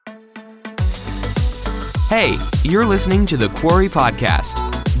Hey, you're listening to the Quarry Podcast.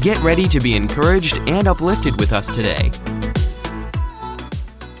 Get ready to be encouraged and uplifted with us today.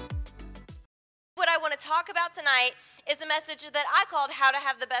 What I want to talk about tonight is a message that I called How to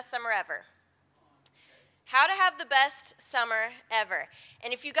Have the Best Summer Ever. How to have the best summer ever.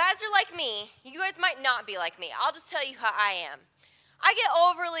 And if you guys are like me, you guys might not be like me. I'll just tell you how I am. I get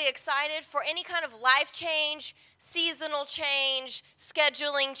overly excited for any kind of life change, seasonal change,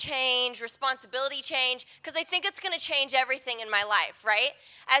 scheduling change, responsibility change, because I think it's going to change everything in my life, right?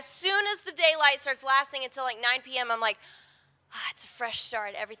 As soon as the daylight starts lasting until like 9 p.m., I'm like, it's a fresh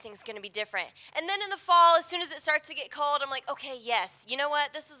start. Everything's going to be different. And then in the fall, as soon as it starts to get cold, I'm like, okay, yes, you know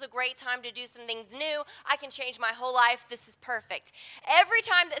what? This is a great time to do some things new. I can change my whole life. This is perfect. Every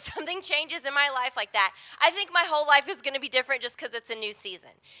time that something changes in my life like that, I think my whole life is going to be different just because it's a new season.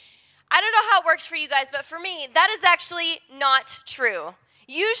 I don't know how it works for you guys, but for me, that is actually not true.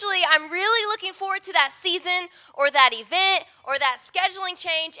 Usually, I'm really looking forward to that season or that event or that scheduling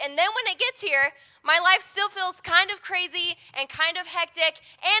change, and then when it gets here, my life still feels kind of crazy and kind of hectic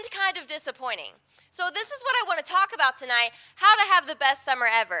and kind of disappointing. So this is what I want to talk about tonight, how to have the best summer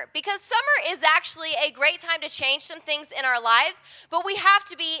ever. Because summer is actually a great time to change some things in our lives, but we have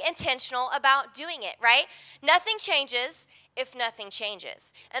to be intentional about doing it, right? Nothing changes if nothing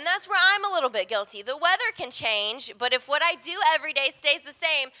changes. And that's where I'm a little bit guilty. The weather can change, but if what I do every day stays the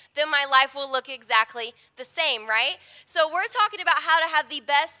same, then my life will look exactly the same, right? So we're talking about how to have the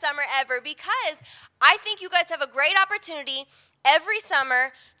best summer ever because I think you guys have a great opportunity every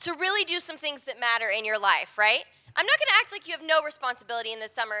summer to really do some things that matter in your life, right? I'm not going to act like you have no responsibility in the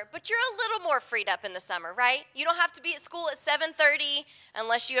summer, but you're a little more freed up in the summer, right? You don't have to be at school at 7:30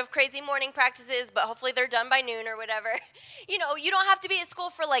 unless you have crazy morning practices, but hopefully they're done by noon or whatever. You don't have to be at school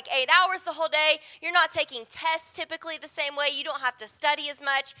for like 8 hours the whole day. You're not taking tests typically the same way. You don't have to study as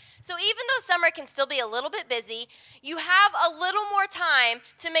much. So even though summer can still be a little bit busy, you have a little more time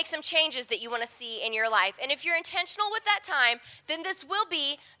to make some changes that you want to see in your life. And if you're intentional with that time, then this will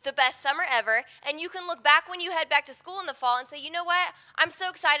be the best summer ever. And you can look back when you head back to school in the fall and say, you know what? I'm so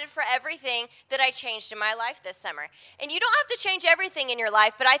excited for everything that I changed in my life this summer. And you don't have to change everything in your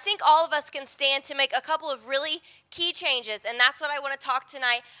life, but I think all of us can stand to make a couple of really key changes. And that's what I want to talk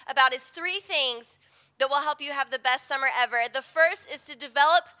tonight about is 3 things that will help you have the best summer ever. The first is to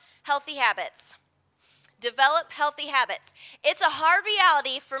develop healthy habits. Develop healthy habits. It's a hard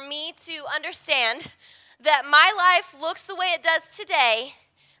reality for me to understand that my life looks the way it does today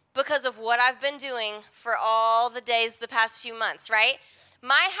because of what I've been doing for all the days the past few months, right?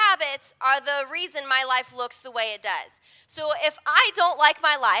 My habits are the reason my life looks the way it does. So if I don't like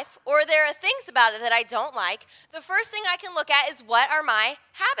my life, or there are things about it that I don't like, the first thing I can look at is what are my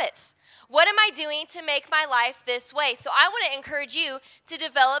habits? What am I doing to make my life this way? So I want to encourage you to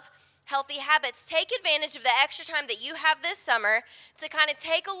develop healthy habits. Take advantage of the extra time that you have this summer to kind of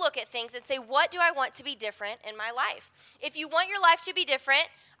take a look at things and say, what do I want to be different in my life? If you want your life to be different,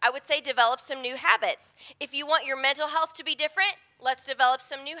 I would say develop some new habits. If you want your mental health to be different, let's develop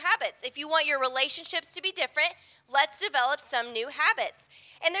some new habits. If you want your relationships to be different, let's develop some new habits.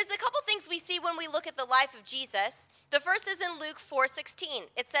 And there's a couple things we see when we look at the life of Jesus. The first is in Luke 4:16.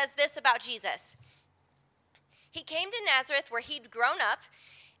 It says this about Jesus. He came to Nazareth where he'd grown up,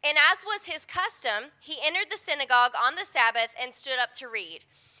 and as was his custom, he entered the synagogue on the Sabbath and stood up to read.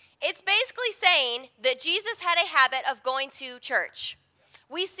 It's basically saying that Jesus had a habit of going to church.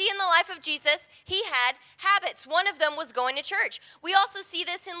 We see in the life of Jesus, he had habits. One of them was going to church. We also see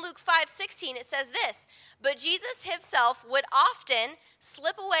this in Luke 5:16. It says this, but Jesus himself would often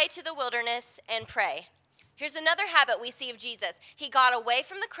slip away to the wilderness and pray. Here's another habit we see of Jesus. He got away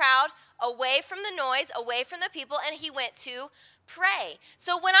from the crowd, away from the noise, away from the people, and he went to pray.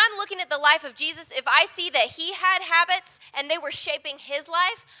 So when I'm looking at the life of Jesus, if I see that he had habits and they were shaping his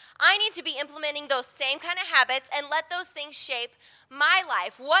life, I need to be implementing those same kind of habits and let those things shape my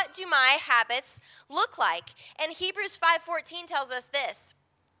life. What do my habits look like? And Hebrews 5:14 tells us this.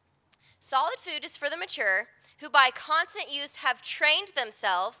 Solid food is for the mature, who by constant use have trained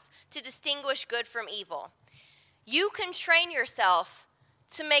themselves to distinguish good from evil. You can train yourself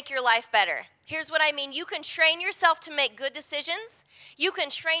to make your life better. Here's what I mean. You can train yourself to make good decisions. You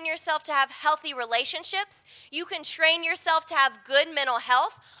can train yourself to have healthy relationships. You can train yourself to have good mental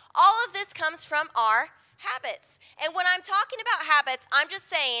health. All of this comes from our habits. And when I'm talking about habits, I'm just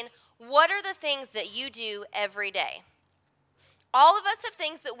saying, what are the things that you do every day? All of us have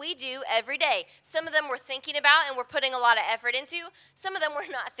things that we do every day. Some of them we're thinking about and we're putting a lot of effort into. Some of them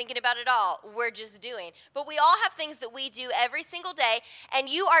we're not thinking about at all. We're just doing. But we all have things that we do every single day, and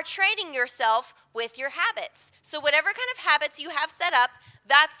you are training yourself with your habits. So whatever kind of habits you have set up,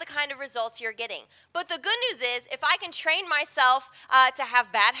 that's the kind of results you're getting. But the good news is, if I can train myself to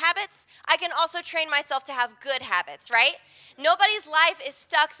have bad habits, I can also train myself to have good habits, right? Nobody's life is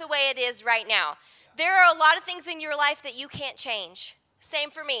stuck the way it is right now. There are a lot of things in your life that you can't change.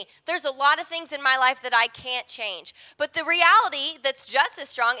 Same for me. There's a lot of things in my life that I can't change. But the reality that's just as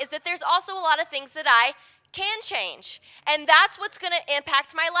strong is that there's also a lot of things that I can change. And that's what's going to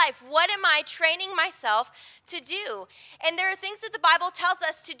impact my life. What am I training myself to do? And there are things that the Bible tells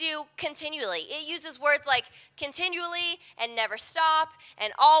us to do continually. It uses words like continually and never stop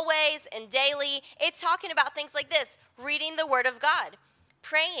and always and daily. It's talking about things like this: reading the Word of God,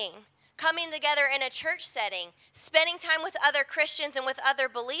 praying, coming together in a church setting, spending time with other Christians and with other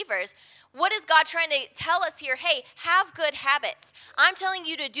believers. What is God trying to tell us here? Hey, have good habits. I'm telling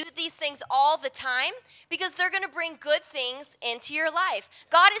you to do these things all the time because they're going to bring good things into your life.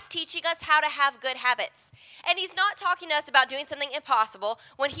 God is teaching us how to have good habits. And he's not talking to us about doing something impossible.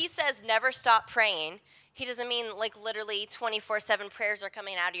 When he says never stop praying, he doesn't mean like literally 24/7 prayers are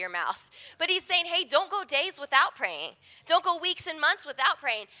coming out of your mouth. But he's saying, hey, don't go days without praying. Don't go weeks and months without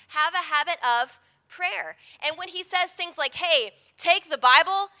praying. Have a habit of prayer. And when he says things like, hey, take the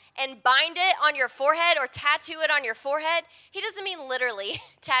Bible and bind it on your forehead or tattoo it on your forehead, he doesn't mean literally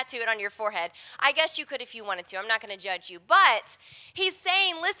tattoo it on your forehead. I guess you could if you wanted to. I'm not going to judge you. But he's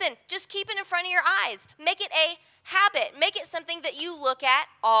saying, listen, just keep it in front of your eyes. Make it a habit. Make it something that you look at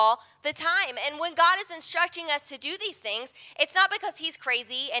all the time. And when God is instructing us to do these things, it's not because he's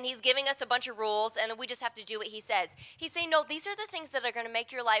crazy and he's giving us a bunch of rules and we just have to do what he says. He's saying, no, these are the things that are going to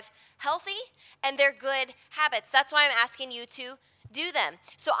make your life healthy, and they're good habits. That's why I'm asking you to do them.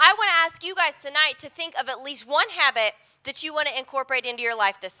 So I want to ask you guys tonight to think of at least one habit that you want to incorporate into your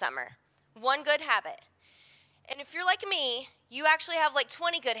life this summer. One good habit. And if you're like me, you actually have like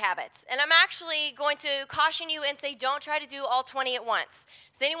 20 good habits. And I'm actually going to caution you and say, don't try to do all 20 at once.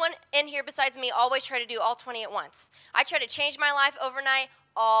 Does anyone in here besides me always try to do all 20 at once? I try to change my life overnight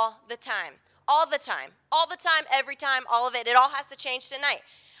all the time. All the time. All the time, every time, all of it. It all has to change tonight.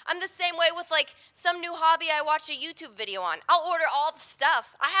 I'm the same way with like some new hobby I watched a YouTube video on. I'll order all the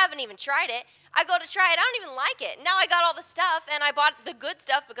stuff. I haven't even tried it. I go to try it. I don't even like it. Now I got all the stuff, and I bought the good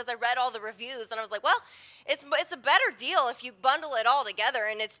stuff because I read all the reviews, and I was like, well, it's a better deal if you bundle it all together,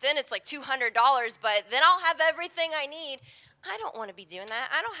 and it's like $200, but then I'll have everything I need. I don't want to be doing that.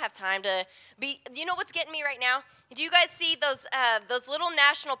 I don't have time to be. You know what's getting me right now? Do you guys see those little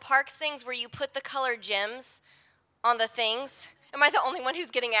national parks things where you put the colored gems on the things? Am I the only one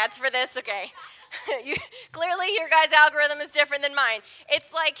who's getting ads for this? Okay. Clearly, your guys' algorithm is different than mine.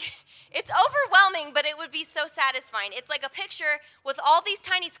 It's like, it's overwhelming, but it would be so satisfying. It's like a picture with all these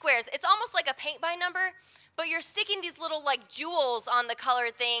tiny squares. It's almost like a paint by number, but you're sticking these little like jewels on the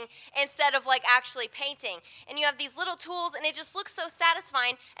colored thing instead of like actually painting. And you have these little tools, and it just looks so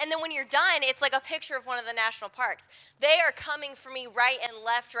satisfying. And then when you're done, it's like a picture of one of the national parks. They are coming for me right and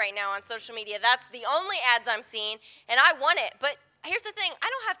left right now on social media. That's the only ads I'm seeing, and I want it. But here's the thing, I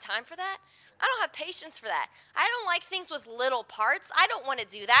don't have time for that. I don't have patience for that. I don't like things with little parts. I don't want to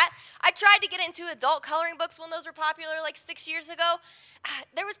do that. I tried to get into adult coloring books when those were popular like 6 years ago.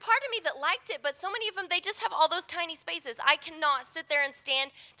 There was part of me that liked it, but so many of them, they just have all those tiny spaces. I cannot sit there and stand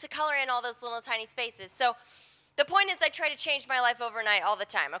to color in all those little tiny spaces. So the point is, I try to change my life overnight all the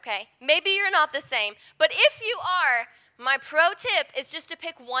time, okay? Maybe you're not the same, but if you are, my pro tip is just to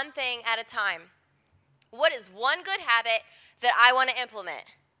pick one thing at a time. What is one good habit that I want to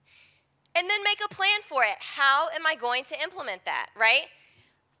implement? And then make a plan for it. How am I going to implement that, right?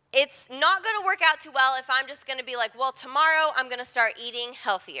 It's not going to work out too well if I'm just going to be like, well, tomorrow I'm going to start eating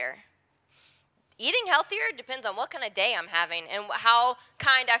healthier. Eating healthier depends on what kind of day I'm having and how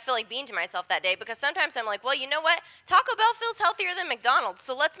kind I feel like being to myself that day, because sometimes I'm like, well, you know what? Taco Bell feels healthier than McDonald's,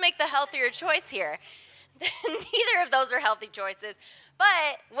 so let's make the healthier choice here. Neither of those are healthy choices.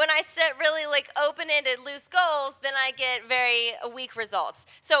 But when I set really like open-ended loose goals, then I get very weak results.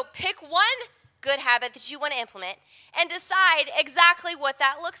 So pick one good habit that you want to implement and decide exactly what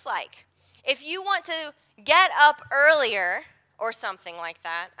that looks like. If you want to get up earlier or something like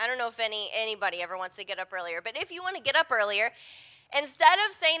that, I don't know if anybody ever wants to get up earlier, but if you want to get up earlier, instead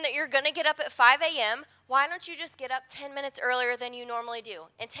of saying that you're going to get up at 5 a.m., why don't you just get up 10 minutes earlier than you normally do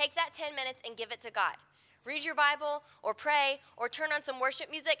and take that 10 minutes and give it to God? Read your Bible or pray or turn on some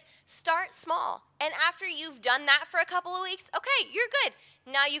worship music. Start small. And after you've done that for a couple of weeks, okay, you're good.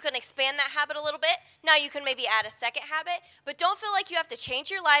 Now you can expand that habit a little bit. Now you can maybe add a second habit. But don't feel like you have to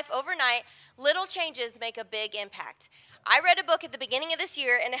change your life overnight. Little changes make a big impact. I read a book at the beginning of this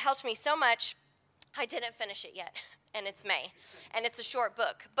year, and it helped me so much. I didn't finish it yet, and it's May. And it's a short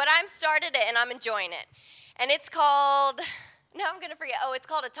book. But I'm started it, and I'm enjoying it. And it's called... No, I'm going to forget. Oh, it's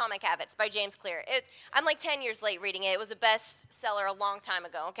called Atomic Habits by James Clear. I'm like 10 years late reading it. It was a bestseller a long time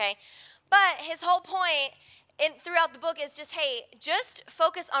ago, okay? But his whole point throughout the book is just, hey, just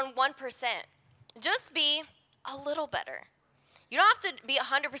focus on 1%. Just be a little better. You don't have to be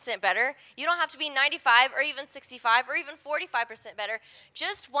 100% better. You don't have to be 95 or even 65 or even 45% better.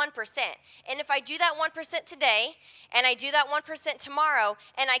 Just 1%. And if I do that 1% today and I do that 1% tomorrow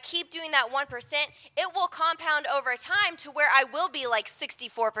and I keep doing that 1%, it will compound over time to where I will be like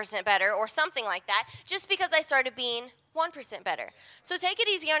 64% better or something like that just because I started being 1% better. So take it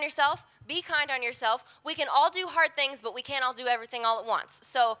easy on yourself. Be kind on yourself. We can all do hard things, but we can't all do everything all at once.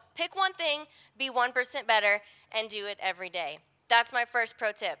 So pick one thing, be 1% better, and do it every day. That's my first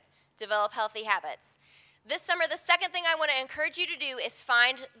pro tip. Develop healthy habits. This summer, the second thing I want to encourage you to do is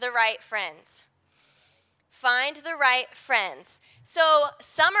find the right friends. Find the right friends. So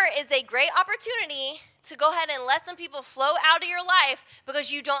summer is a great opportunity to go ahead and let some people flow out of your life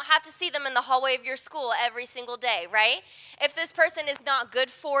because you don't have to see them in the hallway of your school every single day, right? If this person is not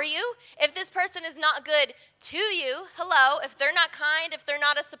good for you, if this person is not good to you, hello, if they're not kind, if they're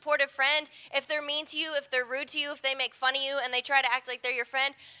not a supportive friend, if they're mean to you, if they're rude to you, if they make fun of you and they try to act like they're your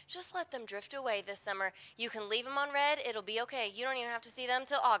friend, just let them drift away this summer. You can leave them on red. It'll be okay. You don't even have to see them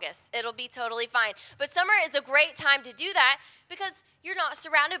till August. It'll be totally fine. But summer is a great time to do that because you're not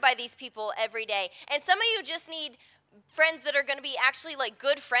surrounded by these people every day. And some of you just need friends that are going to be actually like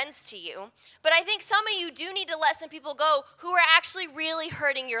good friends to you. But I think some of you do need to let some people go who are actually really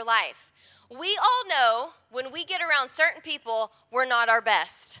hurting your life. We all know when we get around certain people, we're not our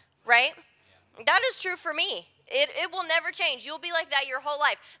best, right? That is true for me. It will never change. You'll be like that your whole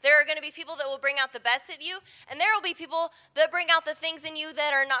life. There are going to be people that will bring out the best in you, and there will be people that bring out the things in you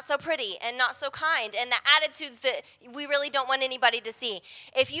that are not so pretty and not so kind and the attitudes that we really don't want anybody to see.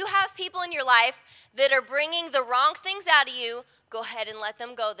 If you have people in your life that are bringing the wrong things out of you, go ahead and let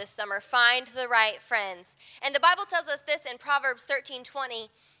them go this summer. Find the right friends. And the Bible tells us this in Proverbs 13:20.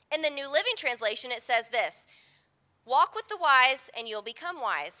 In the New Living Translation, it says this: walk with the wise and you'll become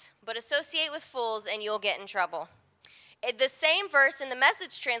wise, but associate with fools and you'll get in trouble. The same verse in the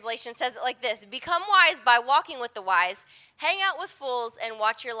Message translation says it like this: become wise by walking with the wise, hang out with fools, and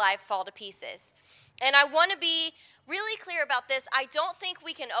watch your life fall to pieces. And I want to be really clear about this. I don't think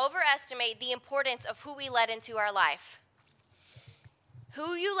we can overestimate the importance of who we let into our life.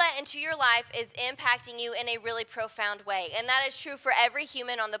 Who you let into your life is impacting you in a really profound way. And that is true for every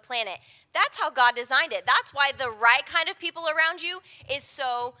human on the planet. That's how God designed it. That's why the right kind of people around you is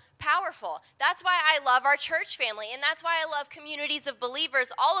so powerful. That's why I love our church family. And that's why I love communities of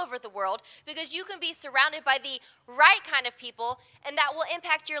believers all over the world, because you can be surrounded by the right kind of people, and that will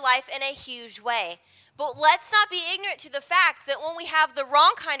impact your life in a huge way. But let's not be ignorant to the fact that when we have the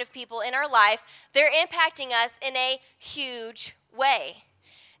wrong kind of people in our life, they're impacting us in a huge way.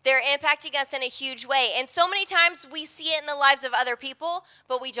 They're impacting us in a huge way. And so many times we see it in the lives of other people,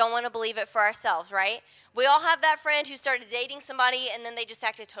 but we don't want to believe it for ourselves, right? We all have that friend who started dating somebody and then they just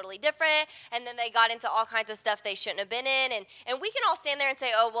acted totally different, and then they got into all kinds of stuff they shouldn't have been in. And we can all stand there and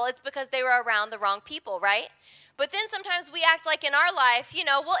say, oh, well, it's because they were around the wrong people, right? But then sometimes we act like in our life,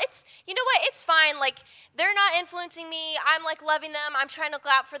 well, it's fine. Like, they're not influencing me. I'm like loving them. I'm trying to look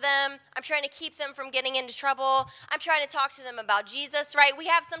out for them. I'm trying to keep them from getting into trouble. I'm trying to talk to them about Jesus, right? We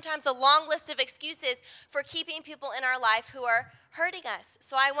have sometimes a long list of excuses for keeping people in our life who are hurting us.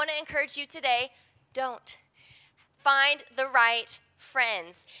 So I want to encourage you today, don't. Find the right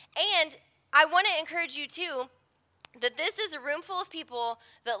friends. And I want to encourage you too, that this is a room full of people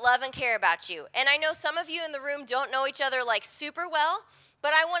that love and care about you. And I know some of you in the room don't know each other like super well,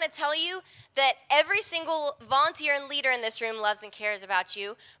 but I want to tell you that every single volunteer and leader in this room loves and cares about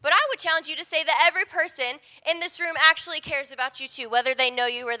you. But I would challenge you to say that every person in this room actually cares about you too, whether they know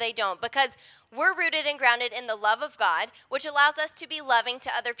you or they don't, because we're rooted and grounded in the love of God, which allows us to be loving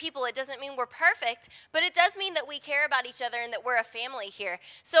to other people. It doesn't mean we're perfect, but it does mean that we care about each other and that we're a family here.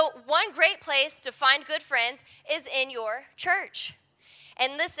 So one great place to find good friends is in your church.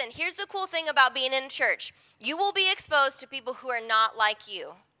 And listen, here's the cool thing about being in church. You will be exposed to people who are not like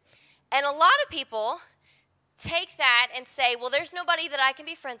you. And a lot of people take that and say, well, there's nobody that I can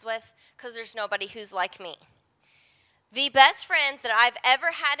be friends with because there's nobody who's like me. The best friends that I've ever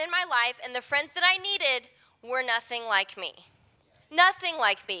had in my life and the friends that I needed were nothing like me. Nothing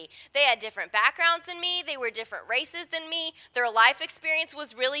like me. They had different backgrounds than me. They were different races than me. Their life experience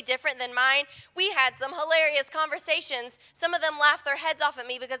was really different than mine. We had some hilarious conversations. Some of them laughed their heads off at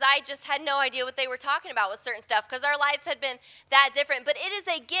me because I just had no idea what they were talking about with certain stuff because our lives had been that different. But it is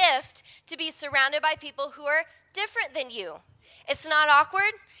a gift to be surrounded by people who are different than you. It's not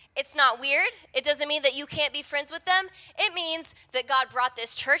awkward. It's not weird. It doesn't mean that you can't be friends with them. It means that God brought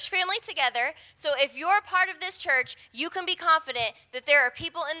this church family together. So if you're a part of this church, you can be confident that there are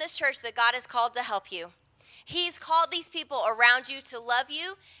people in this church that God has called to help you. He's called these people around you to love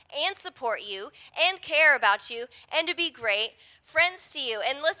you and support you and care about you and to be great friends to you.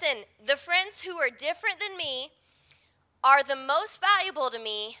 And listen, the friends who are different than me are the most valuable to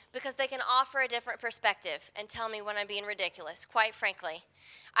me because they can offer a different perspective and tell me when I'm being ridiculous, quite frankly.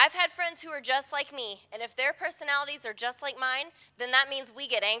 I've had friends who are just like me, and if their personalities are just like mine, then that means we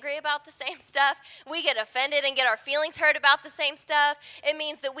get angry about the same stuff. We get offended and get our feelings hurt about the same stuff. It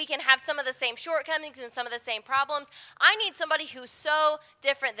means that we can have some of the same shortcomings and some of the same problems. I need somebody who's so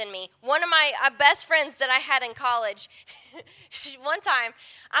different than me. One of my best friends that I had in college, one time,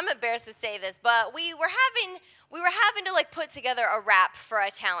 I'm embarrassed to say this, but we were having to like put together a rap for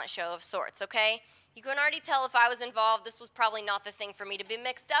a talent show of sorts, okay? You can already tell if I was involved, this was probably not the thing for me to be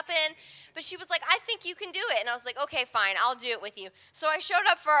mixed up in. But she was like, I think you can do it. And I was like, okay, fine, I'll do it with you. So I showed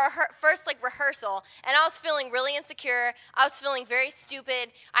up for our first rehearsal, and I was feeling really insecure. I was feeling very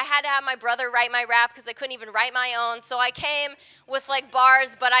stupid. I had to have my brother write my rap because I couldn't even write my own. So I came with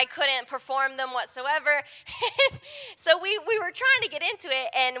bars, but I couldn't perform them whatsoever. So we were trying to get into it.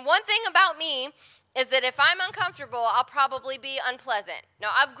 And one thing about me is that if I'm uncomfortable, I'll probably be unpleasant. Now,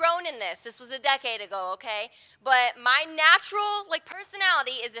 I've grown in this. This was a decade ago, okay? But my natural,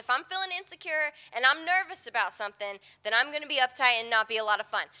 personality is if I'm feeling insecure and I'm nervous about something, then I'm going to be uptight and not be a lot of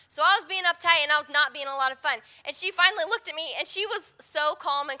fun. So I was being uptight and I was not being a lot of fun. And she finally looked at me, and she was so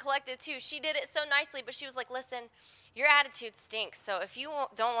calm and collected, too. She did it so nicely, but she was like, listen, your attitude stinks. So if you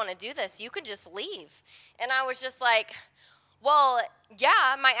don't want to do this, you can just leave. And I was just like, well,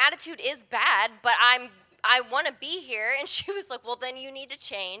 yeah, my attitude is bad, but I want to be here. And she was like, well, then you need to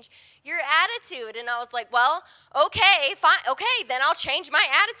change your attitude. And I was like, well, okay, fine. Okay, then I'll change my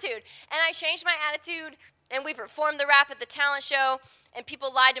attitude. And I changed my attitude, and we performed the rap at the talent show, and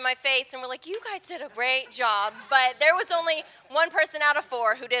people lied to my face and were like, you guys did a great job. But there was only one person out of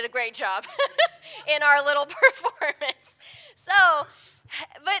 4 who did a great job in our little performance. So,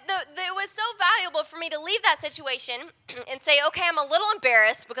 but it was so valuable for me to leave that situation and say, okay, I'm a little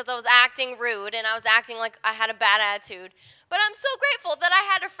embarrassed because I was acting rude and I was acting like I had a bad attitude. But I'm so grateful that I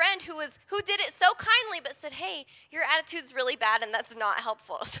had a friend who did it so kindly but said, hey, your attitude's really bad and that's not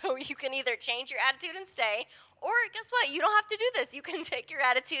helpful. So you can either change your attitude and stay, or guess what? You don't have to do this. You can take your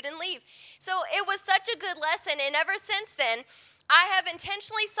attitude and leave. So it was such a good lesson, and ever since then, I have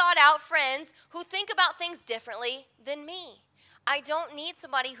intentionally sought out friends who think about things differently than me. I don't need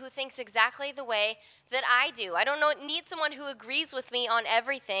somebody who thinks exactly the way that I do. I don't need someone who agrees with me on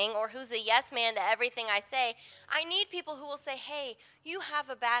everything or who's a yes man to everything I say. I need people who will say, hey, you have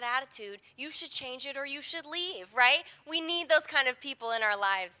a bad attitude. You should change it or you should leave, right? We need those kind of people in our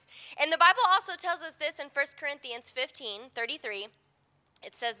lives. And the Bible also tells us this in 1 Corinthians 15:33.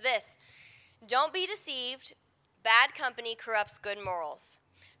 It says this, don't be deceived. Bad company corrupts good morals.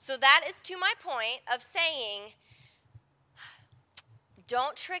 So that is to my point of saying,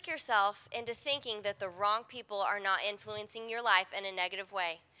 don't trick yourself into thinking that the wrong people are not influencing your life in a negative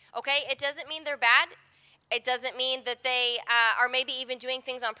way, okay? It doesn't mean they're bad. It doesn't mean that they are maybe even doing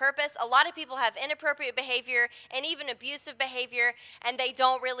things on purpose. A lot of people have inappropriate behavior and even abusive behavior, and they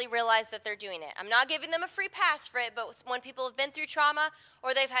don't really realize that they're doing it. I'm not giving them a free pass for it, but when people have been through trauma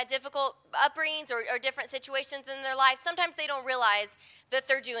or they've had difficult upbringings or different situations in their life, sometimes they don't realize that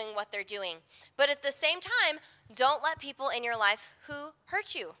they're doing what they're doing. But at the same time, don't let people in your life who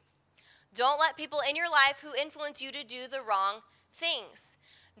hurt you. Don't let people in your life who influence you to do the wrong things.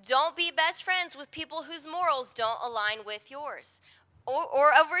 Don't be best friends with people whose morals don't align with yours.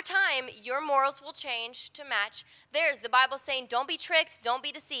 Or over time, your morals will change to match theirs. The Bible's saying, don't be tricked, don't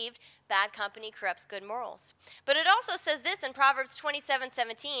be deceived. Bad company corrupts good morals. But it also says this in Proverbs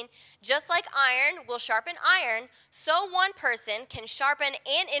 27:17, just like iron will sharpen iron, so one person can sharpen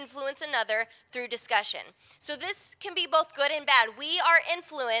and influence another through discussion. So this can be both good and bad. We are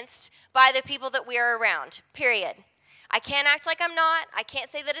influenced by the people that we are around, period. I can't act like I'm not. I can't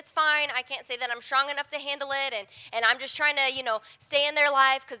say that it's fine. I can't say that I'm strong enough to handle it, and I'm just trying to, stay in their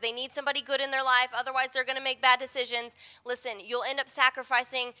life because they need somebody good in their life. Otherwise, they're going to make bad decisions. Listen, you'll end up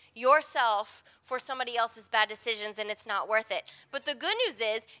sacrificing yourself for somebody else's bad decisions, and it's not worth it. But the good news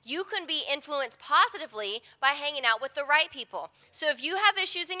is you can be influenced positively by hanging out with the right people. So if you have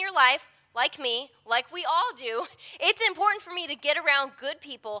issues in your life, like me, like we all do, it's important for me to get around good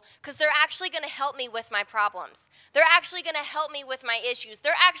people because they're actually going to help me with my problems. They're actually going to help me with my issues.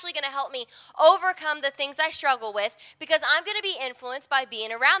 They're actually going to help me overcome the things I struggle with because I'm going to be influenced by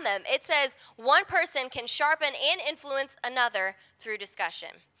being around them. It says one person can sharpen and influence another through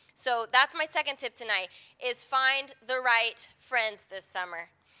discussion. So that's my second tip tonight, is find the right friends this summer.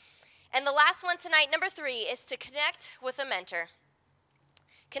 And the last one tonight, number 3, is to connect with a mentor.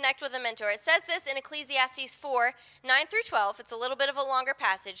 Connect with a mentor. It says this in Ecclesiastes 4, 9 through 12. It's a little bit of a longer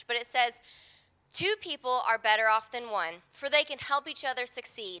passage, but it says, 2 people are better off than one, for they can help each other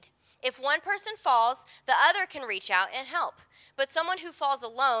succeed. If one person falls, the other can reach out and help. But someone who falls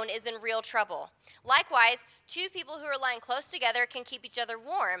alone is in real trouble. Likewise, 2 people who are lying close together can keep each other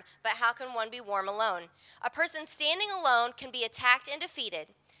warm, but how can one be warm alone? A person standing alone can be attacked and defeated.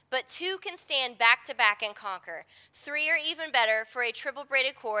 But 2 can stand back to back and conquer. 3 are even better, for a triple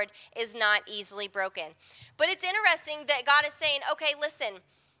braided cord is not easily broken. But it's interesting that God is saying, okay, listen,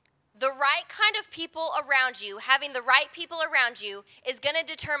 the right kind of people around you, having the right people around you, is going to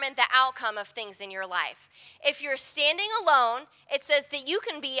determine the outcome of things in your life. If you're standing alone, it says that you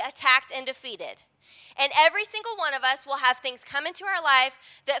can be attacked and defeated. And every single one of us will have things come into our life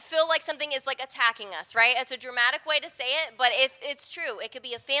that feel like something is like attacking us, right? It's a dramatic way to say it, but it's true. It could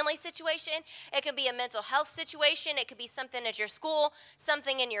be a family situation. It could be a mental health situation. It could be something at your school,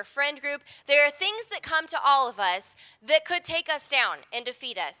 something in your friend group. There are things that come to all of us that could take us down and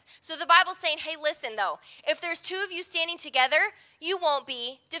defeat us. So the Bible's saying, hey, listen though, if there's 2 of you standing together, you won't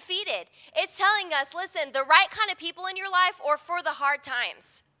be defeated. It's telling us, listen, the right kind of people in your life or for the hard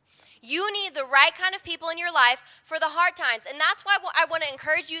times. You need the right kind of people in your life for the hard times. And that's why I want to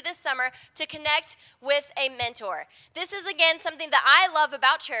encourage you this summer to connect with a mentor. This is, again, something that I love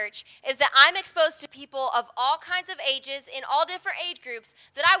about church, is that I'm exposed to people of all kinds of ages, in all different age groups,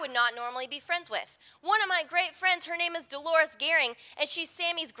 that I would not normally be friends with. One of my great friends, her name is Dolores Gehring, and she's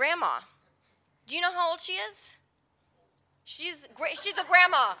Sammy's grandma. Do you know how old she is? She's great. She's a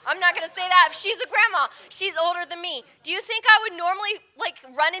grandma. I'm not going to say that. She's a grandma. She's older than me. Do you think I would normally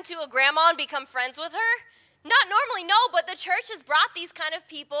run into a grandma and become friends with her? Not normally, no, but the church has brought these kind of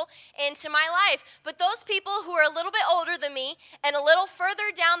people into my life. But those people who are a little bit older than me and a little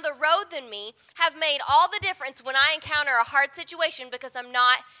further down the road than me have made all the difference when I encounter a hard situation because I'm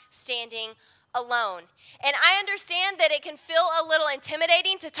not standing alone. And I understand that it can feel a little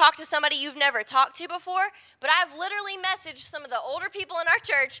intimidating to talk to somebody you've never talked to before, but I've literally messaged some of the older people in our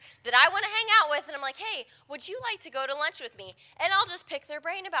church that I want to hang out with, and I'm like, hey, would you like to go to lunch with me? And I'll just pick their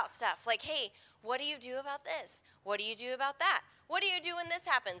brain about stuff. Like, hey, what do you do about this? What do you do about that? What do you do when this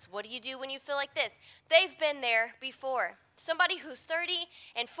happens? What do you do when you feel like this? They've been there before. Somebody who's 30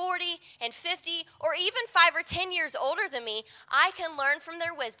 and 40 and 50 or even 5 or 10 years older than me, I can learn from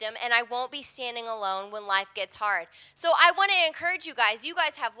their wisdom, and I won't be standing alone when life gets hard. So I want to encourage you guys. You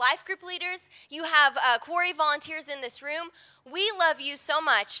guys have life group leaders. You have Quarry volunteers in this room. We love you so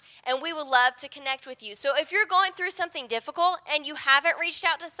much, and we would love to connect with you. So if you're going through something difficult and you haven't reached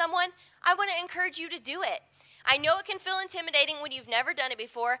out to someone, I want to encourage you to do it. I know it can feel intimidating when you've never done it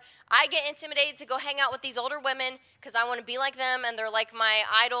before. I get intimidated to go hang out with these older women because I want to be like them, and they're like my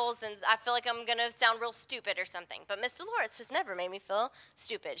idols, and I feel like I'm going to sound real stupid or something. But Miss Dolores has never made me feel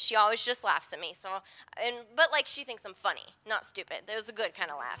stupid. She always just laughs at me. But she thinks I'm funny, not stupid. It was a good kind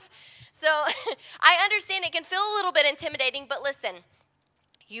of laugh. So I understand it can feel a little bit intimidating, but listen,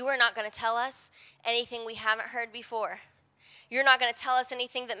 you are not going to tell us anything we haven't heard before. You're not going to tell us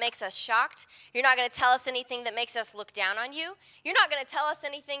anything that makes us shocked. You're not going to tell us anything that makes us look down on you. You're not going to tell us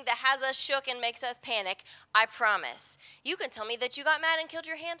anything that has us shook and makes us panic. I promise. You can tell me that you got mad and killed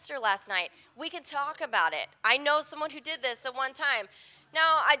your hamster last night. We can talk about it. I know someone who did this at one time. No,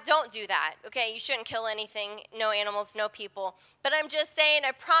 I don't do that, okay? You shouldn't kill anything, no animals, no people. But I'm just saying,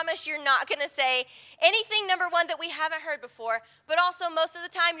 I promise you're not going to say anything, number one, that we haven't heard before, but also most of the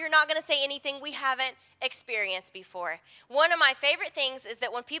time you're not going to say anything we haven't experienced before. One of my favorite things is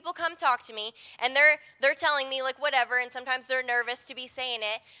that when people come talk to me and they're telling me whatever, and sometimes they're nervous to be saying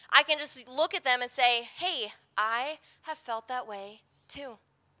it, I can just look at them and say, hey, I have felt that way too.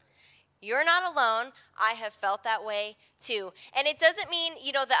 You're not alone. I have felt that way too. And it doesn't mean,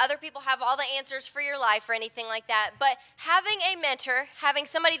 that other people have all the answers for your life or anything like that. But having a mentor, having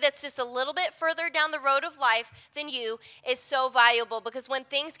somebody that's just a little bit further down the road of life than you is so valuable, because when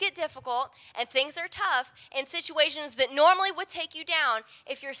things get difficult and things are tough in situations that normally would take you down,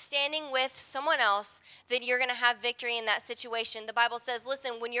 if you're standing with someone else, then you're going to have victory in that situation. The Bible says,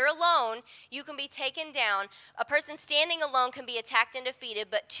 listen, when you're alone, you can be taken down. A person standing alone can be attacked and defeated,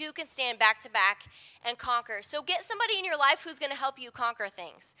 but two can stand back to back and conquer. So get somebody in your life who's going to help you conquer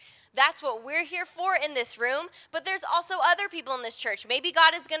things. That's what we're here for in this room, but there's also other people in this church. Maybe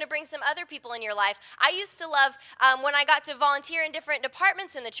God is going to bring some other people in your life. I used to love when I got to volunteer in different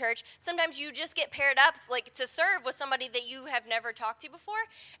departments in the church, sometimes you just get paired up to serve with somebody that you have never talked to before.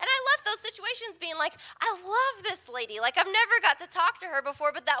 And I left those situations being like, I love this lady. I've never got to talk to her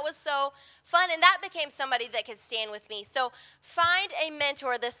before, but that was so fun. And that became somebody that could stand with me. So find a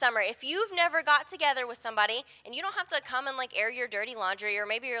mentor this summer. If you've never got together with somebody, and you don't have to come and air your dirty laundry, or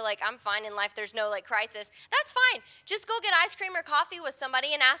maybe you're like, I'm fine in life, there's no crisis, that's fine. Just go get ice cream or coffee with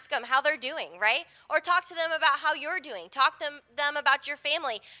somebody and ask them how they're doing, right? Or talk to them about how you're doing. Talk to them about your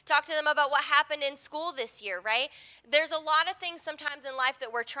family. Talk to them about what happened in school this year, right? There's a lot of things sometimes in life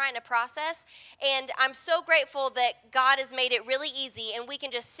that we're trying to process, and I'm so grateful that God has made it really easy, and we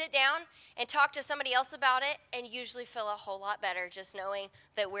can just sit down and talk to somebody else about it and usually feel a whole lot better just knowing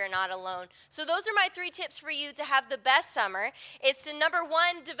that we're not alone. So those are my 3 tips for you to have the best summer. It's to, number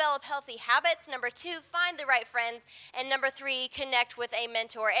 1, develop healthy habits. Number 2, find the right friends. And number 3, connect with a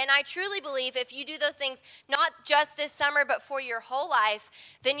mentor. And I truly believe if you do those things, not just this summer, but for your whole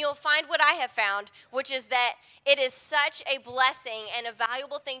life, then you'll find what I have found, which is that it is such a blessing and a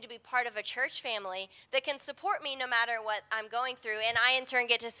valuable thing to be part of a church family that can support me no matter what I'm going through. And I, in turn,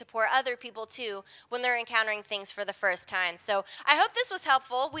 get to support other people too when they're encountering things for the first time. So I hope this was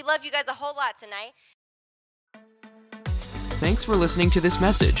helpful. We love you guys a whole lot tonight. Thanks for listening to this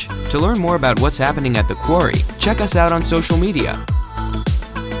message. To learn more about what's happening at The Quarry, check us out on social media.